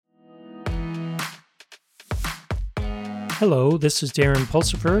Hello, this is Darren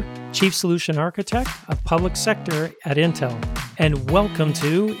Pulsifer, Chief Solution Architect of Public Sector at Intel, and welcome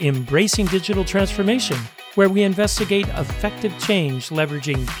to Embracing Digital Transformation, where we investigate effective change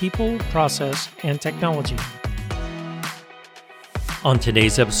leveraging people, process, and technology. On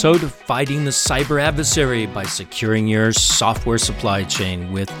today's episode, Fighting the Cyber Adversary by Securing Your Software Supply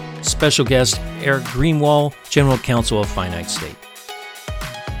Chain with special guest Eric Greenwald, General Counsel of Finite State.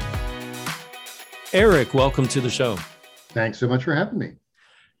 Eric, welcome to the show. Thanks so much for having me.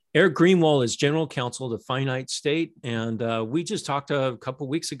 Eric Greenwald is General Counsel to Finite State, and we just talked a couple of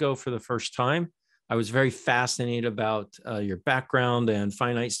weeks ago for the first time. I was very fascinated about your background and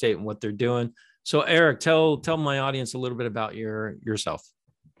Finite State and what they're doing. So, Eric, tell my audience a little bit about yourself.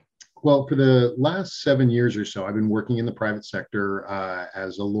 Well, for the last 7 years or so, I've been working in the private sector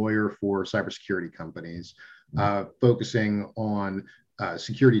as a lawyer for cybersecurity companies, focusing on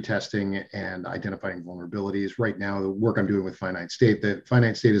security testing and identifying vulnerabilities. Right now, the work I'm doing with Finite State,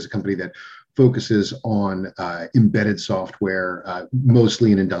 Finite State is a company that focuses on embedded software,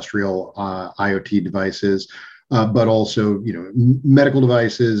 mostly in industrial IoT devices, but also, medical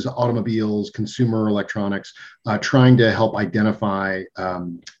devices, automobiles, consumer electronics, trying to help identify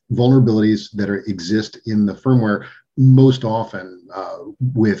vulnerabilities that exist in the firmware, most often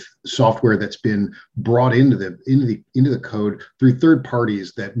with software that's been brought into the code through third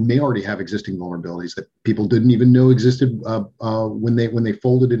parties that may already have existing vulnerabilities that people didn't even know existed when they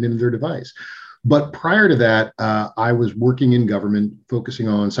folded it into their device. But prior to that, I was working in government, focusing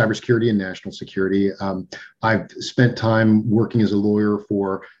on cybersecurity and national security. I've spent time working as a lawyer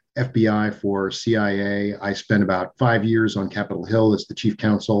for FBI, for CIA. I spent about 5 years on Capitol Hill as the chief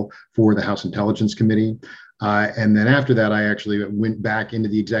counsel for the House Intelligence Committee. And then after that, I actually went back into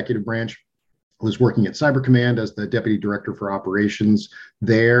the executive branch. I was working at Cyber Command as the deputy director for operations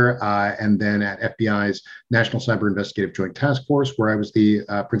there, and then at FBI's National Cyber Investigative Joint Task Force, where I was the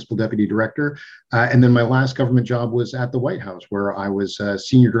principal deputy director. And then my last government job was at the White House, where I was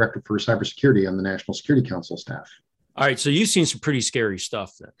senior director for cybersecurity on the National Security Council staff. All right, so you've seen some pretty scary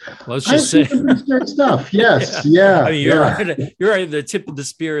stuff then. Let's just say some pretty scary stuff. Yes, yeah. I mean, you're right at the tip of the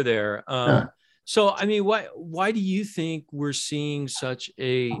spear there. So, I mean, why do you think we're seeing such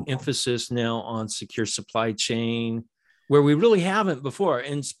a emphasis now on secure supply chain, where we really haven't before,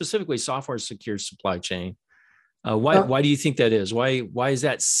 and specifically software secure supply chain? Why do you think that is? Why is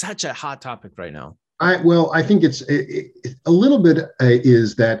that such a hot topic right now? I think it's a little bit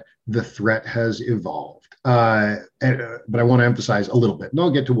is that the threat has evolved. But I want to emphasize a little bit, and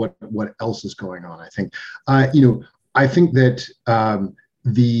I'll get to what else is going on. I think, I think that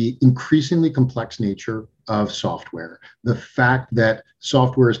the increasingly complex nature of software, the fact that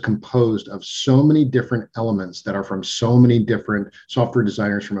software is composed of so many different elements that are from so many different software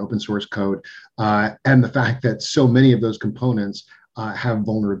designers from open source code, and the fact that so many of those components have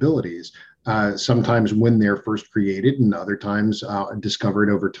vulnerabilities, sometimes when they're first created and other times discovered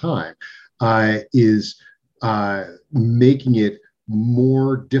over time, is making it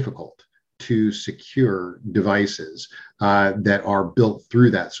more difficult to secure devices that are built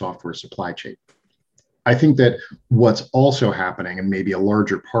through that software supply chain. I think that what's also happening, and maybe a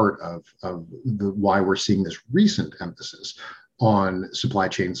larger part of why we're seeing this recent emphasis on supply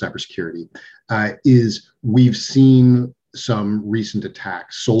chain cybersecurity, is we've seen some recent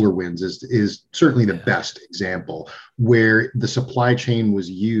attacks. SolarWinds is certainly the best example, where the supply chain was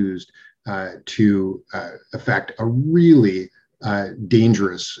used to affect a really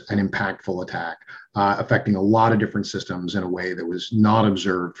dangerous and impactful attack, affecting a lot of different systems in a way that was not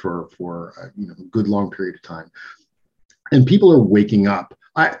observed for a good long period of time. And people are waking up.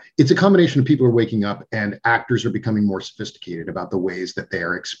 It's a combination of people are waking up and actors are becoming more sophisticated about the ways that they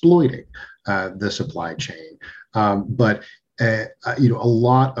are exploiting the supply chain. But a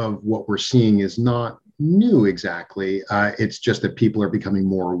lot of what we're seeing is not new exactly. It's just that people are becoming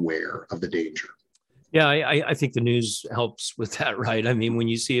more aware of the danger. Yeah, I think the news helps with that, right? I mean, when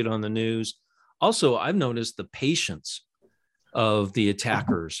you see it on the news, also, I've noticed the patience of the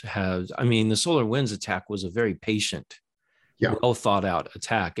attackers the SolarWinds attack was a very patient, well thought out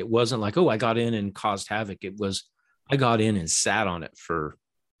attack. It wasn't like, I got in and caused havoc. It was, I got in and sat on it for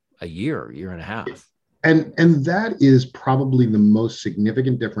a year and a half. And that is probably the most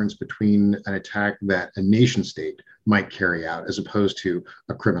significant difference between an attack that a nation state might carry out as opposed to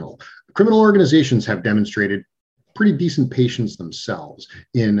a criminal. Criminal organizations have demonstrated pretty decent patience themselves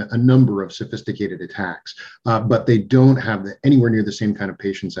in a number of sophisticated attacks, but they don't have anywhere near the same kind of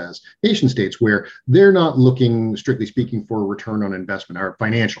patience as nation states, where they're not looking, strictly speaking, for a return on investment or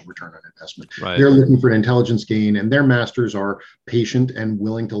financial return on investment. Right. They're looking for an intelligence gain, and their masters are patient and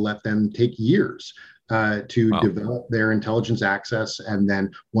willing to let them take years to Wow. develop their intelligence access, and then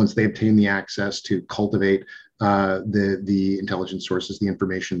once they obtain the access, to cultivate the intelligence sources, the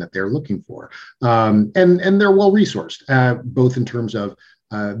information that they're looking for, and they're well resourced, both in terms of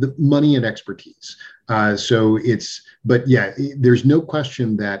the money and expertise. But yeah, there's no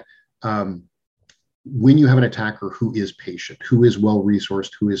question that when you have an attacker who is patient, who is well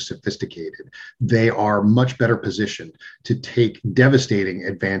resourced, who is sophisticated, they are much better positioned to take devastating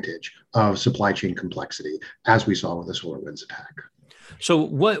advantage of supply chain complexity, as we saw with the SolarWinds attack. So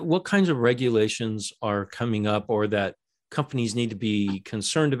what kinds of regulations are coming up, or that companies need to be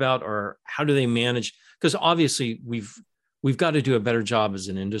concerned about, or how do they manage? Because obviously we've got to do a better job as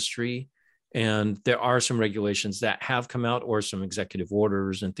an industry, and there are some regulations that have come out, or some executive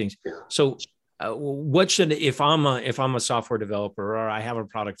orders and things. So what should, if I'm a software developer, or I have a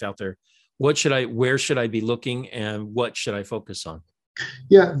product out there, where should I be looking, and what should I focus on?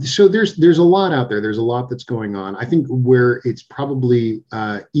 Yeah, so there's a lot out there. There's a lot that's going on. I think where it's probably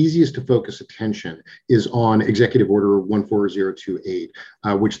easiest to focus attention is on Executive Order 14028,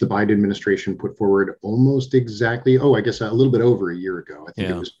 which the Biden administration put forward almost exactly, I guess a little bit over a year ago. I think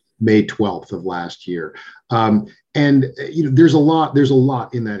it was May 12th of last year. And there's a lot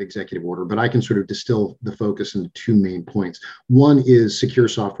in that executive order, but I can sort of distill the focus into two main points. One is secure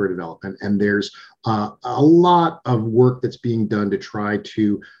software development, and there's a lot of work that's being done to try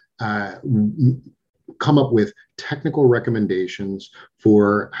to come up with technical recommendations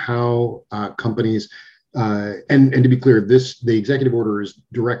for how companies, and to be clear, the executive order is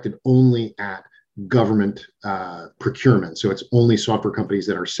directed only at government procurement. So it's only software companies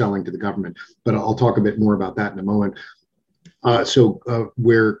that are selling to the government, but I'll talk a bit more about that in a moment.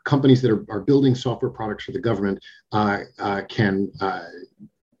 Where companies that are building software products for the government can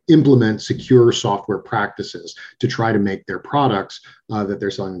implement secure software practices to try to make their products that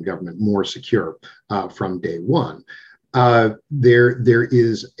they're selling to the government more secure from day one. There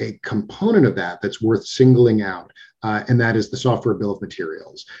is a component of that that's worth singling out, and that is the software bill of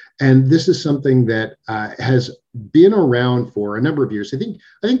materials. And this is something that has been around for a number of years. I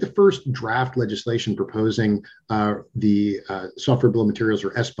think the first draft legislation proposing the software bill of materials,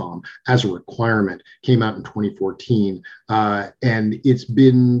 or SBOM, as a requirement came out in 2014, and it's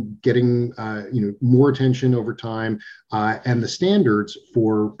been getting more attention over time. And the standards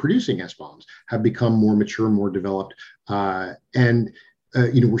for producing SBOMs have become more mature, more developed, and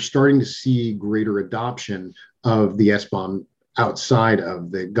we're starting to see greater adoption of the SBOM outside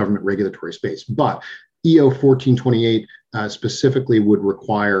of the government regulatory space. But EO 1428 specifically would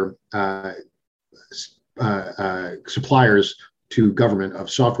require suppliers to government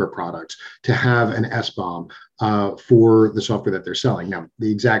of software products to have an SBOM for the software that they're selling. Now,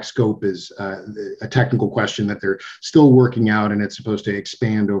 the exact scope is a technical question that they're still working out, and it's supposed to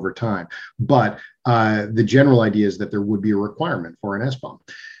expand over time. But the general idea is that there would be a requirement for an SBOM.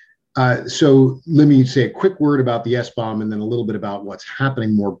 So let me say a quick word about the SBOM, and then a little bit about what's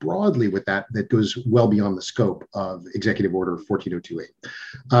happening more broadly with that goes well beyond the scope of Executive Order 14028.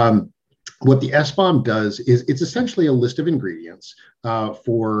 What the SBOM does is it's essentially a list of ingredients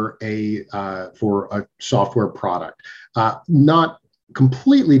for a software product, not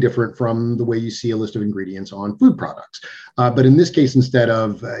completely different from the way you see a list of ingredients on food products. But in this case, instead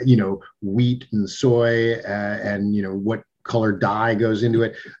of wheat and soy and what color dye goes into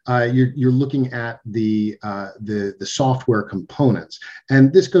it, you're looking at the software components.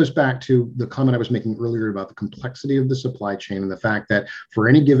 And this goes back to the comment I was making earlier about the complexity of the supply chain, and the fact that for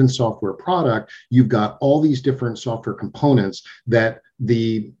any given software product, you've got all these different software components that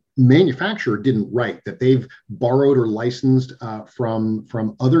the manufacturer didn't write, that they've borrowed or licensed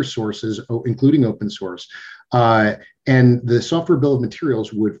from other sources, including open source. And the software bill of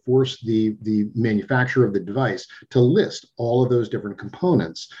materials would force the manufacturer of the device to list all of those different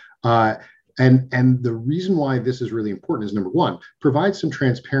components. And the reason why this is really important is, number one, provide some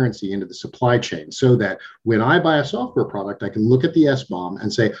transparency into the supply chain, so that when I buy a software product, I can look at the SBOM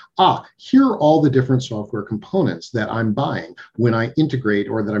and say, here are all the different software components that I'm buying when I integrate,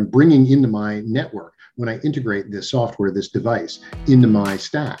 or that I'm bringing into my network when I integrate this software, this device, into my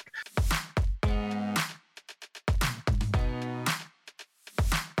stack.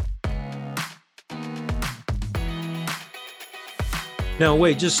 Now,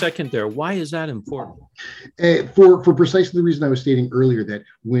 wait just a second there. Why is that important? For precisely the reason I was stating earlier, that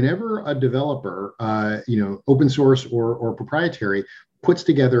whenever a developer, open source or proprietary, puts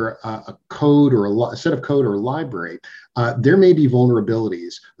together a code, or a set of code, or a library, there may be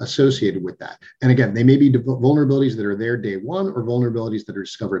vulnerabilities associated with that. And again, they may be vulnerabilities that are there day one, or vulnerabilities that are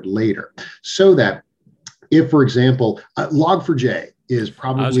discovered later. So that if, for example, Log4j is I was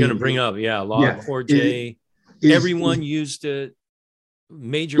probably going to bring up, yeah Log4j. Everyone used it.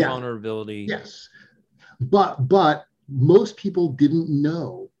 Major yeah, vulnerability. yes, but most people didn't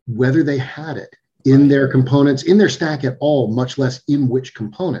know whether they had it in their components, in their stack at all, much less in which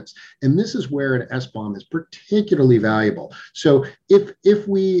components. And this is where an SBOM is particularly valuable. So if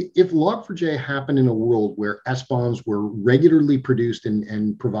Log4j happened in a world where SBOMs were regularly produced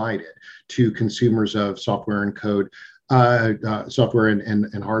and provided to consumers of software and code, software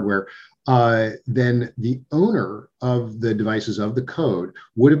and hardware, then the owner of the devices of the code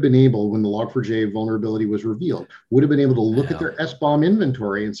would have been able, when the Log4j vulnerability was revealed, would have been able to look at their SBOM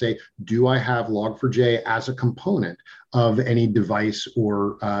inventory and say, do I have Log4j as a component of any device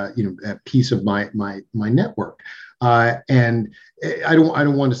or a piece of my network? And I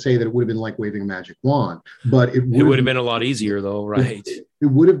don't want to say that it would have been like waving a magic wand, but it would have been a lot easier though, right? It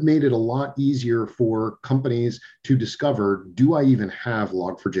would have made it a lot easier for companies to discover, do I even have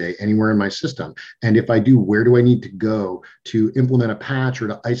Log4j anywhere in my system? And if I do, where do I need to go to implement a patch or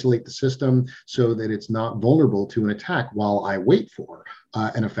to isolate the system so that it's not vulnerable to an attack while I wait for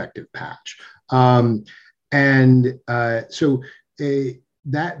an effective patch? So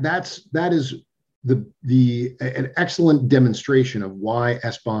that is an excellent demonstration of why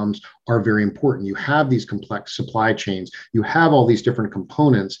SBOMs are very important. You have these complex supply chains, you have all these different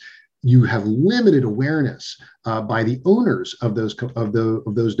components, you have limited awareness by the owners of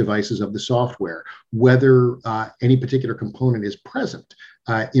those devices, of the software, whether any particular component is present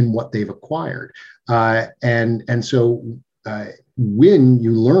in what they've acquired. So when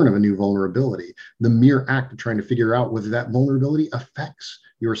you learn of a new vulnerability, the mere act of trying to figure out whether that vulnerability affects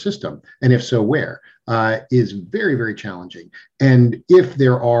your system, and if so, where, is very, very challenging. And if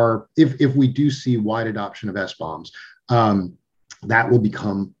we do see wide adoption of SBOMs, that will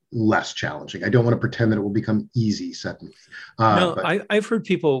become less challenging. I don't want to pretend that it will become easy suddenly. I've heard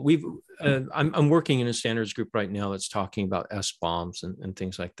people. I'm working in a standards group right now that's talking about SBOMs and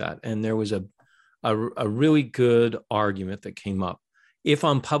things like that. And there was a really good argument that came up. If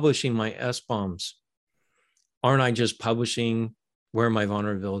I'm publishing my SBOMs, aren't I just publishing where my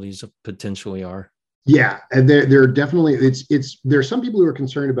vulnerabilities potentially are? Yeah, and there are definitely, there are some people who are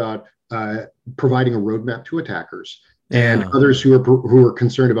concerned about providing a roadmap to attackers, and others who are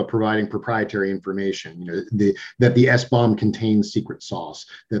concerned about providing proprietary information. That the SBOM contains secret sauce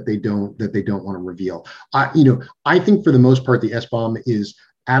that they don't want to reveal. I think for the most part, the SBOM is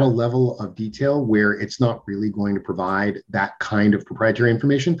at a level of detail where it's not really going to provide that kind of proprietary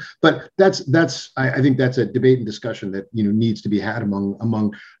information. But I think that's a debate and discussion that needs to be had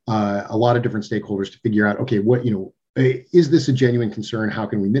among a lot of different stakeholders to figure out, okay, what is this a genuine concern? How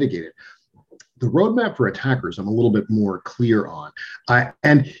can we mitigate it? The roadmap for attackers, I'm a little bit more clear on.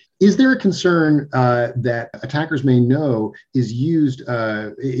 And is there a concern that attackers may know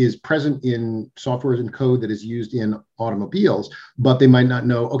is present in software and code that is used in automobiles, but they might not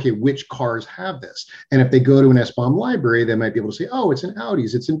know, okay, which cars have this? And if they go to an SBOM library, they might be able to say, oh, it's in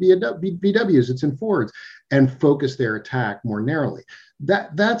Audis, it's in VWs, it's in Fords, and focus their attack more narrowly.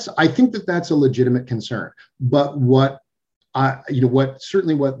 I think that's a legitimate concern. But what the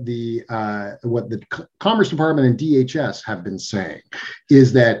Commerce Department and DHS have been saying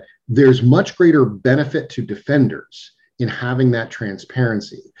is that there's much greater benefit to defenders in having that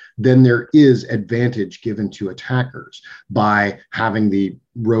transparency than there is advantage given to attackers by having the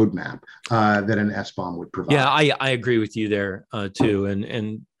roadmap that an SBOM would provide. Yeah, I agree with you there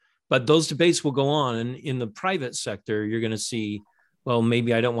too. But those debates will go on. And in the private sector, you're going to see, well,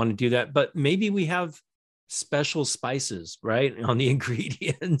 maybe I don't want to do that, but maybe we have special spices, right, on the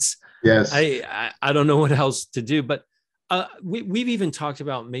ingredients. Yes. I don't know what else to do, but we've even talked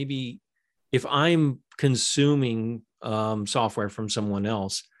about maybe if I'm consuming software from someone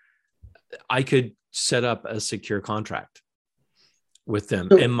else, I could set up a secure contract with them,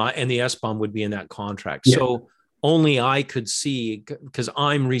 and the SBOM would be in that contract. Yeah. So only I could see, because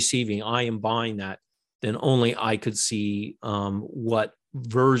I am buying that, then only I could see what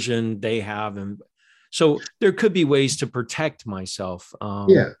version they have. And so there could be ways to protect myself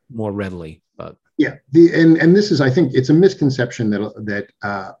more readily. But yeah, and this is, I think it's a misconception that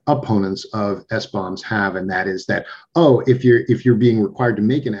opponents of SBOMs have, and that is that, oh, if you're being required to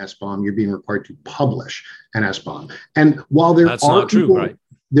make an SBOM, you're being required to publish an SBOM. And while that's not true, right?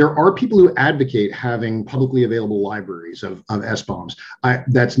 There are people who advocate having publicly available libraries of SBOMs.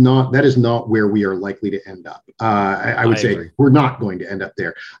 That is not where we are likely to end up. I would say we're not going to end up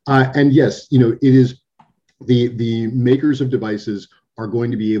there. And yes, it is the makers of devices are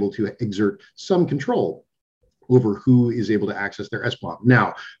going to be able to exert some control over who is able to access their SBOM.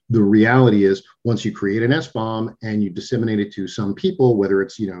 Now, the reality is, once you create an SBOM and you disseminate it to some people, whether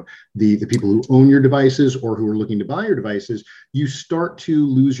it's the people who own your devices or who are looking to buy your devices, you start to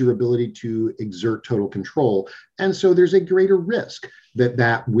lose your ability to exert total control, and so there's a greater risk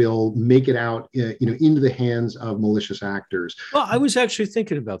that will make it out, into the hands of malicious actors. Well, I was actually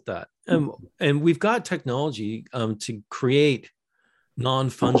thinking about that, and we've got technology to create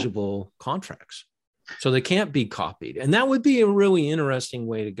non-fungible contracts, so they can't be copied, and that would be a really interesting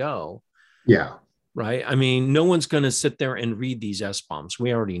way to go. Yeah. Right. I mean, no one's going to sit there and read these SBOMs.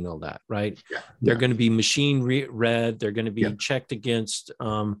 We already know that, right? Yeah. They're going to be machine read. They're going to be checked against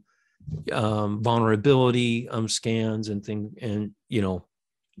vulnerability scans and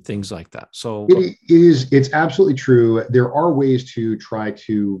things like that. So it's absolutely true. There are ways to try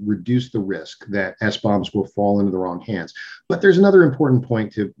to reduce the risk that SBOMs will fall into the wrong hands. But there's another important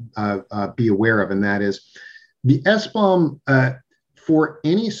point to be aware of, and that is the SBOM, for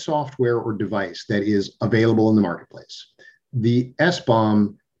any software or device that is available in the marketplace, the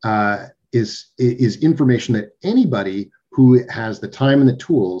SBOM is information that anybody who has the time and the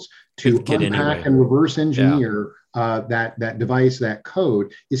tools to unpack and reverse engineer that device, that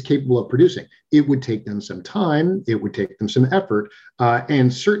code, is capable of producing. It would take them some time. It would take them some effort.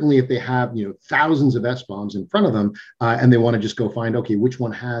 And certainly if they have thousands of SBOMs in front of them and they want to just go find, okay, which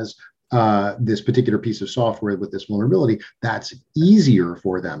one has this particular piece of software with this vulnerability, that's easier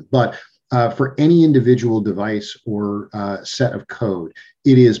for them. But for any individual device or set of code,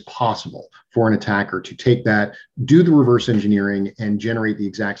 it is possible for an attacker to take that, do the reverse engineering, and generate the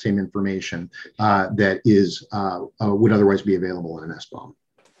exact same information that would otherwise be available in an SBOM.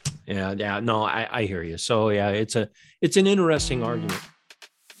 Yeah, no, I hear you. So yeah, it's an interesting argument.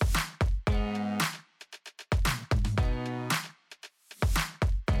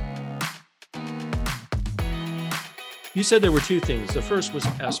 You said there were two things. The first was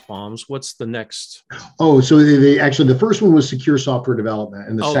SBOMs. What's the next? Oh, so the first one was secure software development,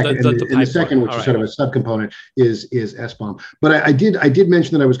 and the second, which is sort of a subcomponent, is SBOM. But I did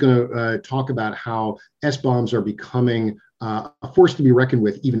mention that I was going to talk about how SBOMs are becoming a force to be reckoned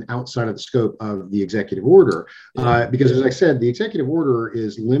with, even outside of the scope of the executive order, because, as I said, the executive order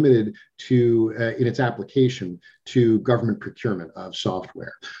is limited to in its application to government procurement of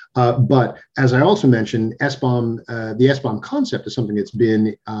software. But as I also mentioned, the SBOM concept is something that's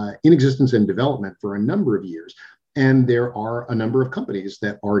been in existence and development for a number of years, and there are a number of companies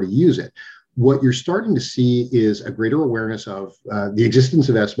that already use it. What you're starting to see is a greater awareness of the existence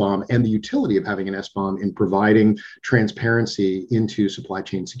of SBOM and the utility of having an SBOM in providing transparency into supply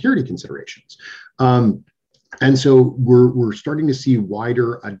chain security considerations. And so we're starting to see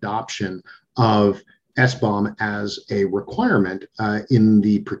wider adoption of SBOM as a requirement in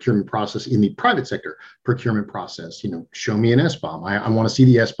the procurement process, in the private sector procurement process. Show me an SBOM. I want to see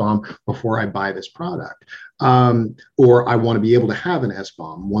the SBOM before I buy this product. Or I want to be able to have an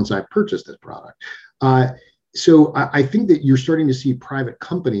SBOM once I've purchased this product. So I think that you're starting to see private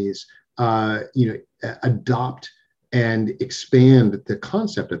companies, adopt and expand the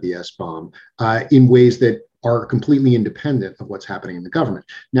concept of the SBOM in ways that are completely independent of what's happening in the government.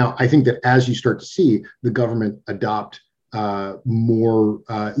 Now, I think that as you start to see the government adopt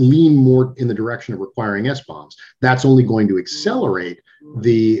lean more in the direction of requiring SBOMs, that's only going to accelerate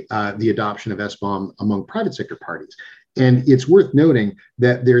the adoption of SBOM among private sector parties. And it's worth noting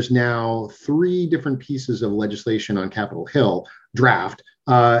that there's now 3 different pieces of legislation on Capitol Hill draft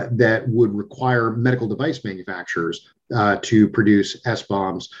that would require medical device manufacturers to produce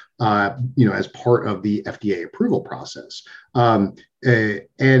SBOMs, as part of the FDA approval process.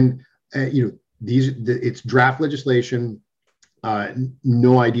 It's draft legislation.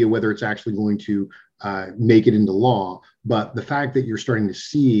 No idea whether it's actually going to make it into law. But the fact that you're starting to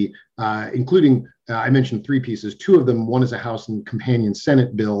see, including, I mentioned 3 pieces, 2 of them, one is a House and companion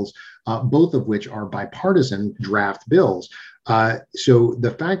Senate bills, both of which are bipartisan draft bills. So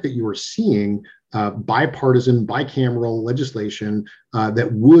the fact that you are seeing bipartisan, bicameral legislation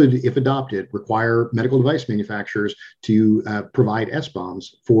that would, if adopted, require medical device manufacturers to provide SBOMs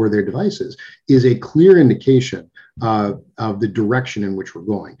for their devices is a clear indication of the direction in which we're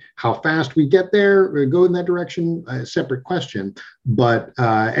going. How fast we get there, or go in that direction, a separate question. But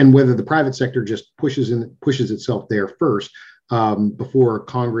and whether the private sector just pushes itself there first, before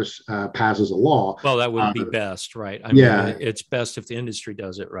Congress passes a law. Well, that would be best, right? I mean, it's best if the industry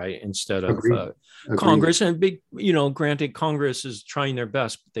does it, right, instead of Congress. And granted, Congress is trying their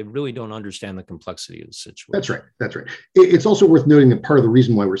best, but they really don't understand the complexity of the situation. That's right. It's also worth noting that part of the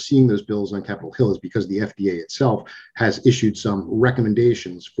reason why we're seeing those bills on Capitol Hill is because the FDA itself has issued some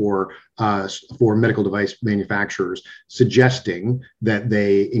recommendations for for medical device manufacturers, suggesting that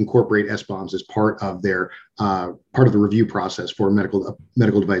they incorporate SBOMs as part of their part of the review process for medical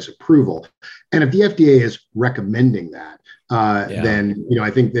device approval. And if the FDA is recommending that, then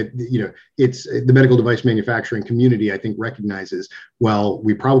I think that it's the medical device manufacturing community. I think recognizes, well,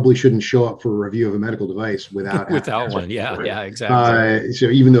 we probably shouldn't show up for a review of a medical device without one. Yeah, exactly. So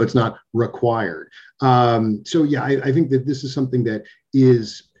even though it's not required, I think that this is something that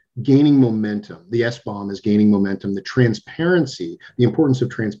is gaining momentum. The SBOM is gaining momentum. The transparency, the importance of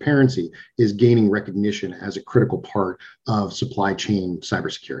transparency, is gaining recognition as a critical part of supply chain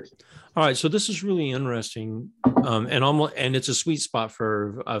cybersecurity. All right, so this is really interesting, and it's a sweet spot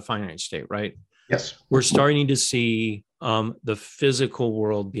for finance state, right? Yes, we're starting to see the physical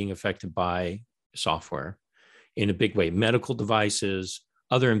world being affected by software in a big way. Medical devices,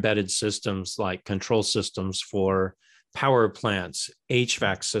 other embedded systems like control systems for power plants,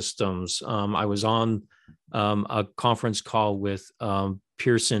 HVAC systems. I was on a conference call with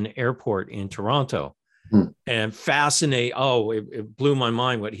Pearson Airport in Toronto, and it blew my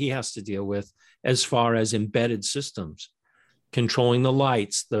mind what he has to deal with as far as embedded systems, controlling the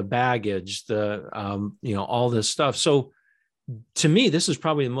lights, the baggage, all this stuff. So to me, this is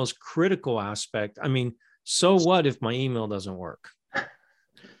probably the most critical aspect. I mean, so what if my email doesn't work?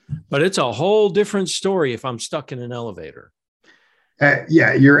 But it's a whole different story if I'm stuck in an elevator.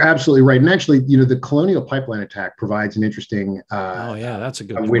 Yeah, you're absolutely right. And actually, the Colonial Pipeline attack provides an interesting that's a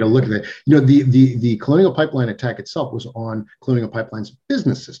good way to look at it. The Colonial Pipeline attack itself was on Colonial Pipeline's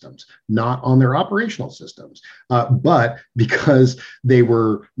business systems, not on their operational systems. But because they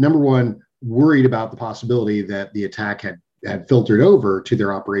were, number one, worried about the possibility that the attack had filtered over to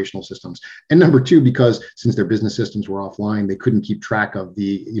their operational systems, and number two, because since their business systems were offline, they couldn't keep track of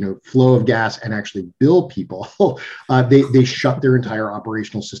the flow of gas and actually bill people. They shut their entire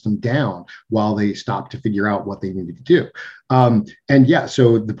operational system down while they stopped to figure out what they needed to do.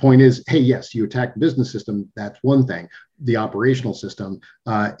 So the point is, hey, yes, you attack the business system. That's one thing. The operational system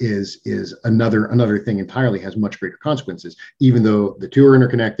is another thing entirely, has much greater consequences, even though the two are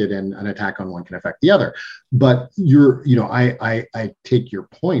interconnected and an attack on one can affect the other. But I take your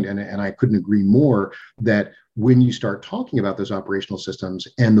point, and I couldn't agree more that when you start talking about those operational systems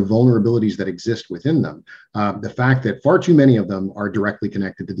and the vulnerabilities that exist within them, the fact that far too many of them are directly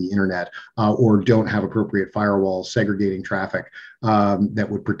connected to the internet or don't have appropriate firewalls segregating traffic that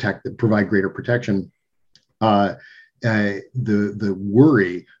would provide greater protection. The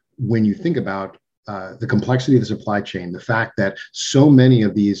worry when you think about the complexity of the supply chain, the fact that so many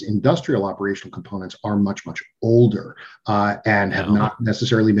of these industrial operational components are much, much older and have not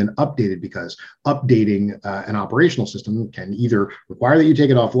necessarily been updated, because updating an operational system can either require that you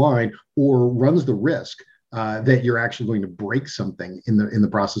take it offline or runs the risk that you're actually going to break something in the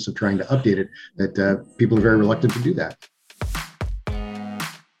process of trying to update it, that people are very reluctant to do that.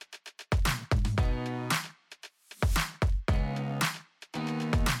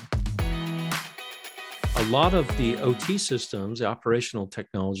 A lot of the OT systems, the operational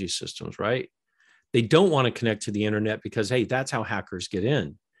technology systems, right? They don't want to connect to the internet because, hey, that's how hackers get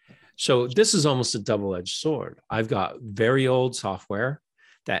in. So this is almost a double-edged sword. I've got very old software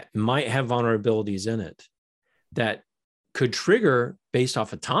that might have vulnerabilities in it that could trigger based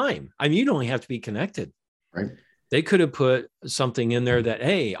off of time. I mean, you don't only have to be connected. Right. They could have put something in there that,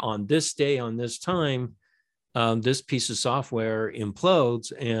 hey, on this day, on this time, this piece of software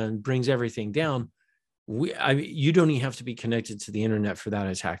implodes and brings everything down. You don't even have to be connected to the internet for that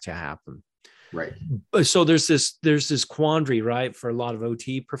attack to happen. Right. So there's this quandary, right, for a lot of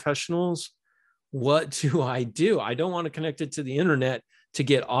OT professionals. What do? I don't want to connect it to the internet to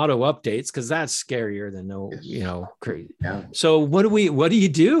get auto updates, because that's scarier than crazy. Yeah. So what do you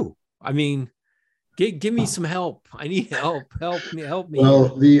do? I mean, give me some help. I need help. Help me.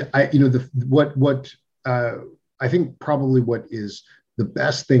 Well, I think probably what is the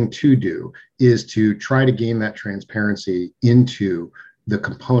best thing to do is to try to gain that transparency into the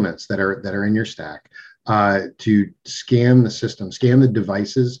components that are in your stack, to scan the system, scan the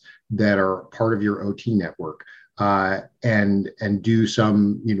devices that are part of your OT network, and do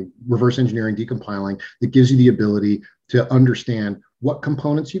some reverse engineering, decompiling that gives you the ability to understand what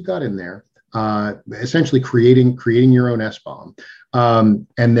components you've got in there, essentially creating your own SBOM,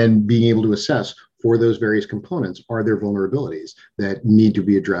 and then being able to assess for those various components, are there vulnerabilities that need to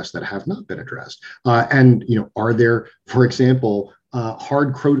be addressed that have not been addressed? And are there, for example,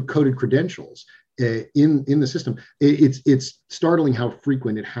 hard coded credentials in the system? It's startling how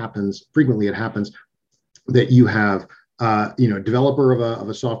frequently it happens that you have a developer of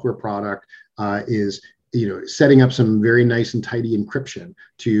a software product is setting up some very nice and tidy encryption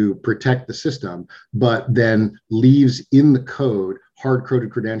to protect the system, but then leaves in the code hard-coded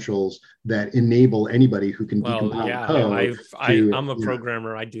credentials that enable anybody who can decompile code. I'm a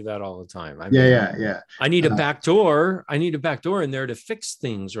programmer. I do that all the time. I need a backdoor. I need a backdoor in there to fix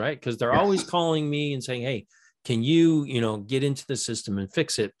things, right? Because they're always calling me and saying, "Hey, can you, get into the system and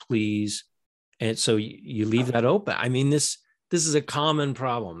fix it, please?" And so you leave that open. I mean, this is a common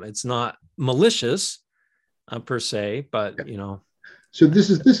problem. It's not malicious per se, but So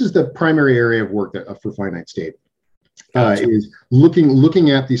this is the primary area of work for Finite State. Is looking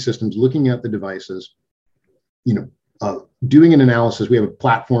at these systems, looking at the devices, doing an analysis. We have a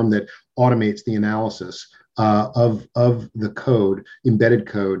platform that automates the analysis of the code, embedded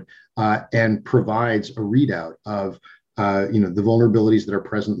code, and provides a readout of the vulnerabilities that are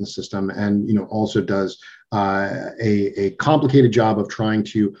present in the system, and also does a complicated job of trying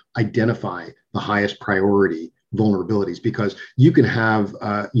to identify the highest priority vulnerabilities, because you can have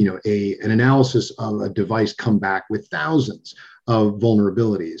an analysis of a device come back with thousands of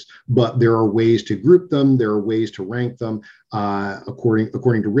vulnerabilities, but there are ways to group them, there are ways to rank them according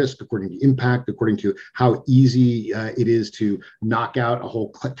to risk, according to impact, according to how easy it is to knock out a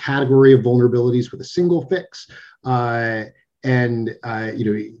whole category of vulnerabilities with a single fix, and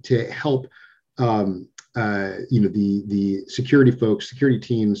to help the security folks, security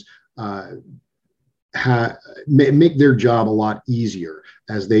teams make their job a lot easier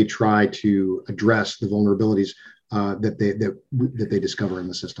as they try to address the vulnerabilities that they discover in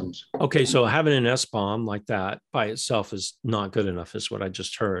the systems. Okay, so having an SBOM like that by itself is not good enough, is what I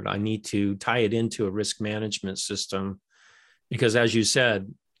just heard. I need to tie it into a risk management system, because as you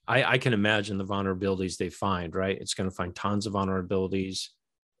said, I can imagine the vulnerabilities they find, right? It's going to find tons of vulnerabilities.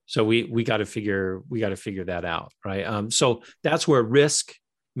 So we got to figure that out, right? So that's where risk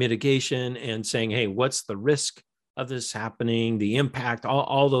mitigation and saying, hey, what's the risk of this happening, the impact,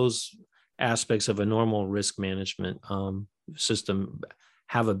 all those aspects of a normal risk management system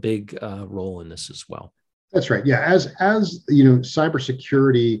have a big role in this as well. That's right. Yeah, as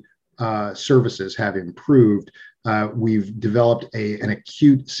cybersecurity services have improved, we've developed an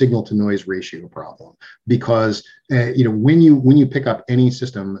acute signal to noise ratio problem, because when you pick up any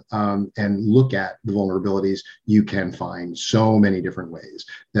system and look at the vulnerabilities, you can find so many different ways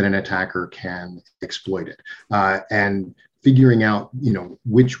that an attacker can exploit it, and figuring out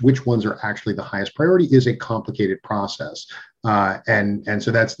which ones are actually the highest priority is a complicated process, and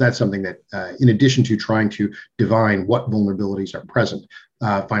so that's something that in addition to trying to divine what vulnerabilities are present,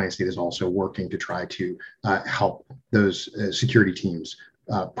 Finite State is also working to try to help those security teams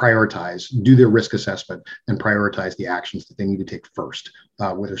prioritize, do their risk assessment, and prioritize the actions that they need to take first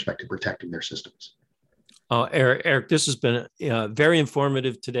with respect to protecting their systems. Eric, this has been very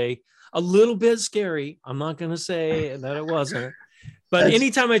informative today. A little bit scary. I'm not going to say that it wasn't. But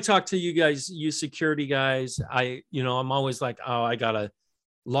anytime I talk to you guys, you security guys, I'm always like, oh, I got to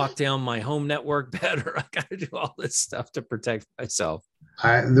lock down my home network better. I got to do all this stuff to protect myself.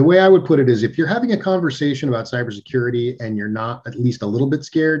 The way I would put it is, if you're having a conversation about cybersecurity and you're not at least a little bit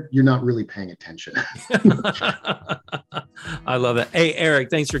scared, you're not really paying attention. I love it. Hey, Eric,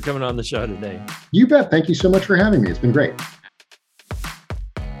 thanks for coming on the show today. You bet. Thank you so much for having me. It's been great.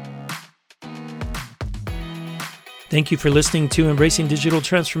 Thank you for listening to Embracing Digital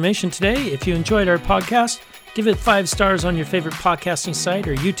Transformation today. If you enjoyed our podcast, give it 5 stars on your favorite podcasting site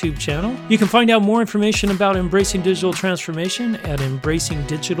or YouTube channel. You can find out more information about Embracing Digital Transformation at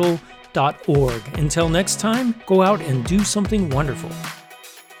embracingdigital.org. Until next time, go out and do something wonderful.